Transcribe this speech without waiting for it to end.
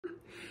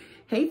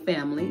Hey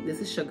family, this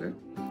is Sugar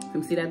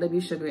from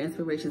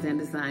c.wsugarinspirations and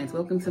designs.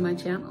 Welcome to my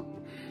channel.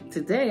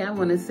 Today I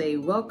want to say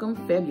welcome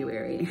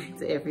February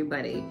to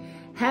everybody.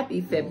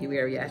 Happy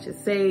February, I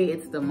should say.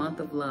 It's the month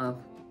of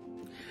love.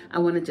 I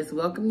want to just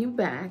welcome you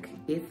back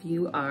if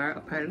you are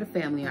a part of the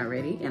family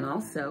already. And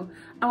also,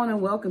 I want to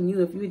welcome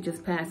you if you're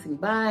just passing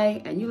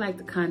by and you like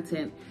the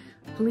content.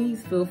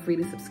 Please feel free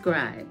to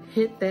subscribe.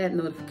 Hit that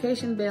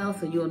notification bell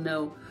so you'll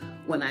know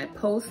when I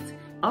post.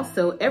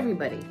 Also,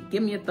 everybody,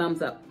 give me a thumbs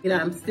up. You know,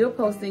 I'm still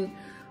posting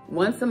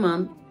once a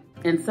month,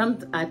 and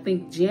I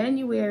think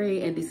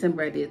January and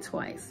December I did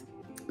twice.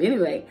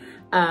 Anyway,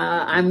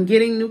 I'm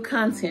getting new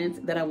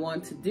content that I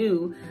want to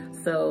do,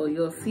 so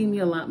you'll see me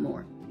a lot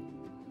more.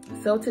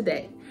 So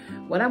today,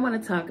 what I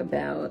want to talk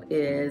about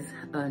is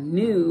a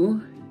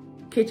new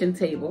kitchen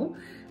table.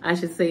 I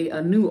should say a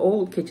new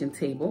old kitchen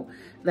table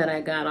that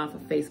I got off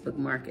of Facebook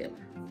Market.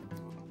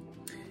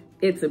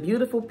 It's a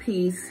beautiful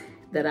piece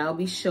that I'll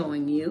be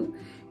showing you,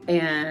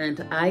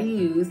 and I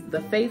used the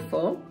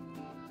faithful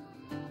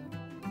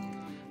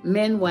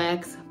Men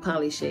Wax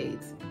Poly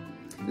Shades.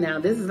 Now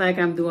this is like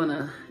I'm doing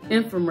an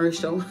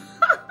infomercial.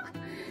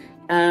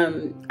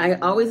 I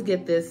always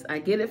get this. I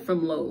get it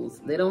from Lowe's.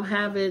 They don't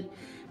have it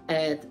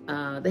at,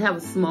 they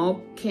have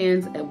small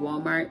cans at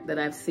Walmart that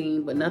I've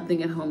seen, but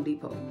nothing at Home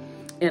Depot.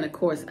 And of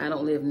course, I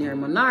don't live near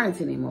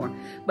Menards anymore.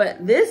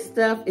 But this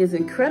stuff is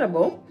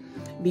incredible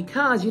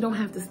because you don't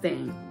have to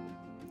stain.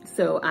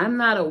 So I'm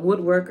not a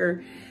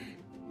woodworker.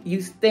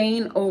 You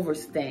stain over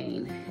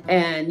stain,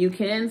 and you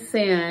can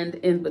sand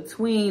in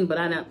between, but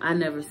I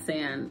never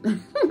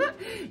sand.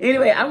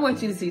 Anyway, I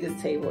want you to see this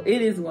table.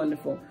 It is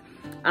wonderful.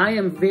 I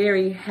am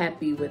very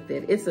happy with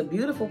it. It's a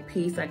beautiful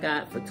piece I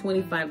got for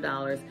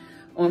 $25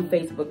 on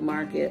Facebook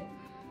Market.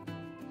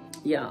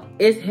 Yeah,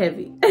 it's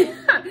heavy.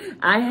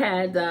 I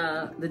had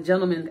the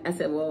gentleman, I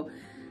said, well,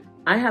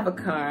 I have a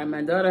car.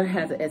 My daughter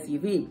has an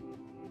SUV,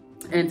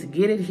 and to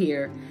get it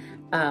here,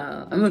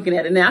 I'm looking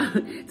at it now.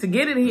 To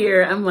get it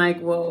here, I'm like,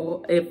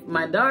 well, if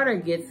my daughter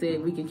gets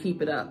it, we can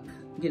keep it up,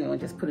 you know,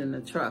 and just put it in the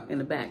truck in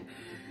the back.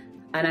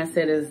 And I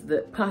said, is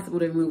it possible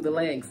to remove the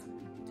legs?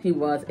 He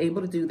was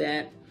able to do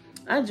that.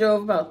 I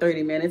drove about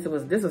 30 minutes.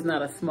 This was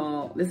not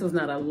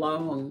a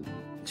long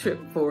trip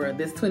for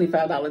this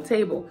 $25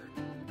 table.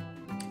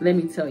 Let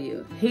me tell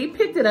you, he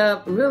picked it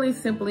up really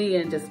simply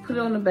and just put it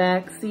on the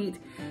back seat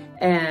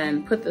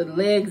and put the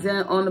legs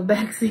on the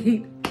back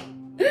seat.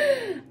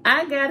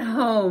 I got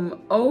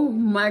home, oh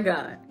my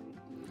God.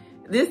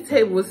 This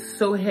table was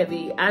so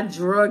heavy. I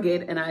drug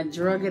it and I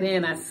drug it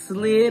in. I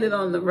slid it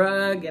on the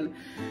rug and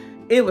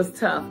it was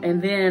tough.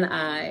 And then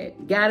I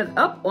got it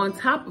up on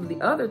top of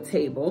the other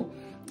table,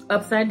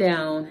 upside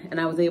down, and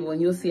I was able,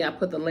 and you'll see I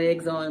put the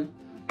legs on.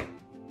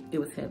 It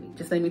was heavy.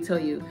 Just let me tell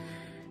you,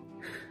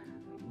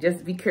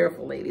 just be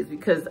careful, ladies,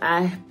 because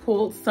I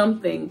pulled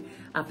something.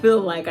 I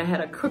feel like I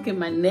had a crook in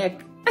my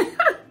neck.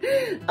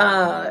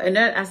 And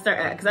then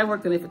because I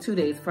worked on it for 2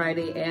 days,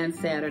 Friday and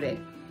Saturday.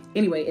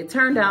 Anyway, it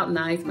turned out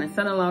nice. My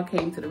son-in-law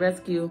came to the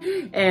rescue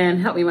and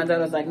helped me. My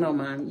daughter was like, no,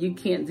 Mom, you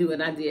can't do it.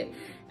 I did.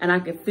 And I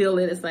could feel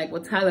it. It's like,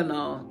 well,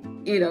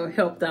 Tylenol, you know,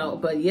 helped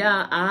out. But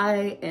yeah,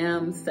 I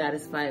am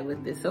satisfied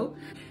with this. So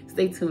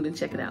stay tuned and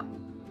check it out.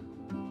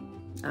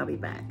 I'll be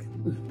back.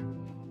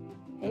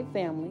 Hey,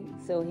 family.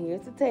 So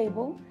here's the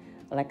table.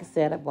 Like I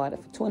said, I bought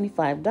it for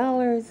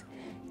 $25.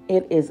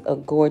 It is a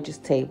gorgeous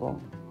table.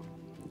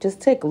 Just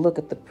take a look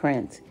at the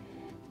print.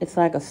 It's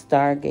like a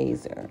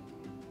stargazer.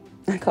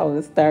 I call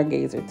it a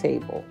stargazer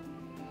table.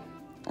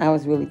 I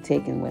was really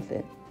taken with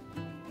it.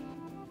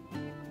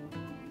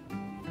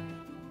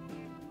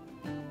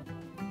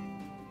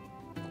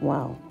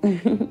 Wow.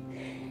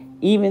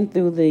 Even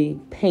through the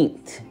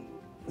paint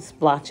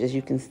splotches,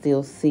 you can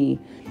still see.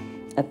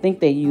 I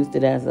think they used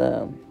it as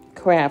a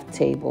craft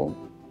table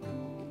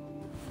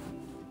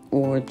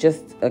or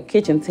just a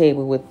kitchen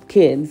table with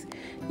kids.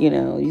 You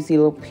know, you see a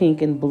little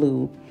pink and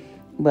blue.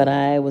 But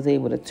I was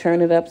able to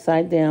turn it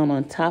upside down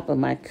on top of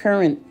my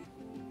current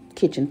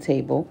kitchen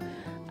table.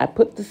 I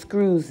put the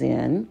screws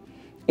in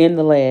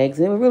the legs.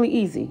 They were really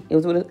easy. It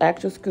was with an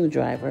actual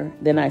screwdriver.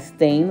 Then I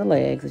stained the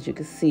legs, as you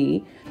can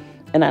see,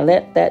 and I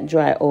let that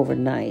dry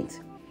overnight.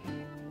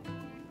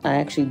 I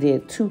actually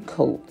did 2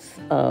 coats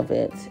of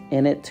it,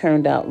 and it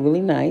turned out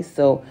really nice.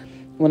 So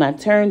when I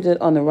turned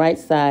it on the right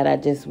side, I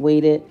just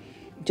waited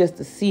just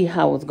to see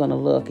how it was going to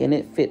look, and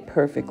it fit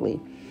perfectly.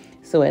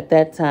 So at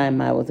that time,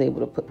 I was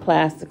able to put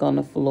plastic on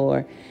the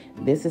floor.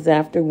 This is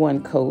after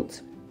 1 coat.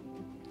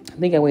 I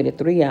think I waited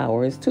 3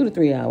 hours, 2 to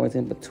 3 hours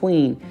in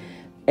between,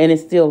 and it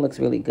still looks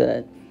really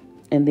good.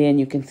 And then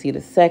you can see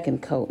the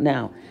second coat.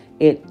 Now,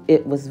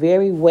 it was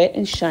very wet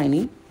and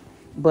shiny,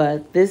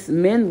 but this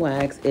Men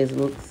Wax is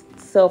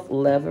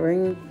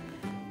self-leveling.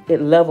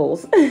 It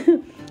levels,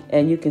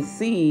 and you can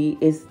see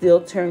it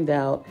still turned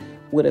out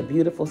with a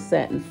beautiful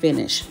satin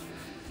finish.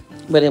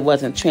 But it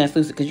wasn't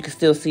translucent because you can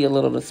still see a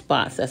little of the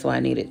spots. That's why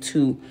I needed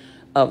 2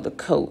 of the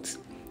coats.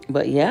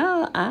 But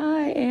yeah,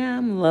 I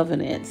am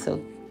loving it.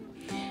 So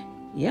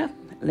yeah,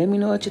 let me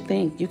know what you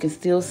think. You can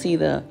still see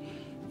the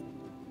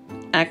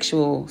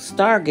actual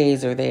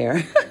stargazer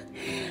there.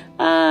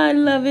 I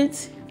love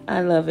it.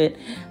 I love it.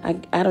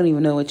 I don't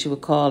even know what you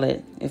would call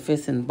it if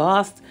it's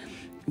embossed,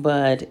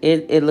 but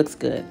it looks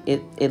good.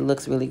 It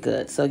looks really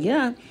good. So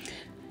yeah,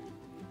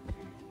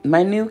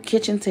 my new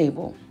kitchen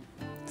table.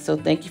 So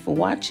thank you for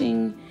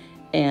watching.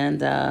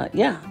 And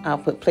yeah, I'll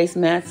put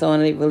placemats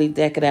on it, really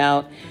deck it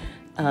out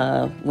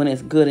when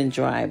it's good and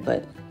dry.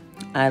 But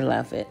I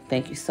love it.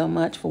 Thank you so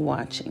much for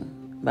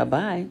watching.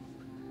 Bye-bye.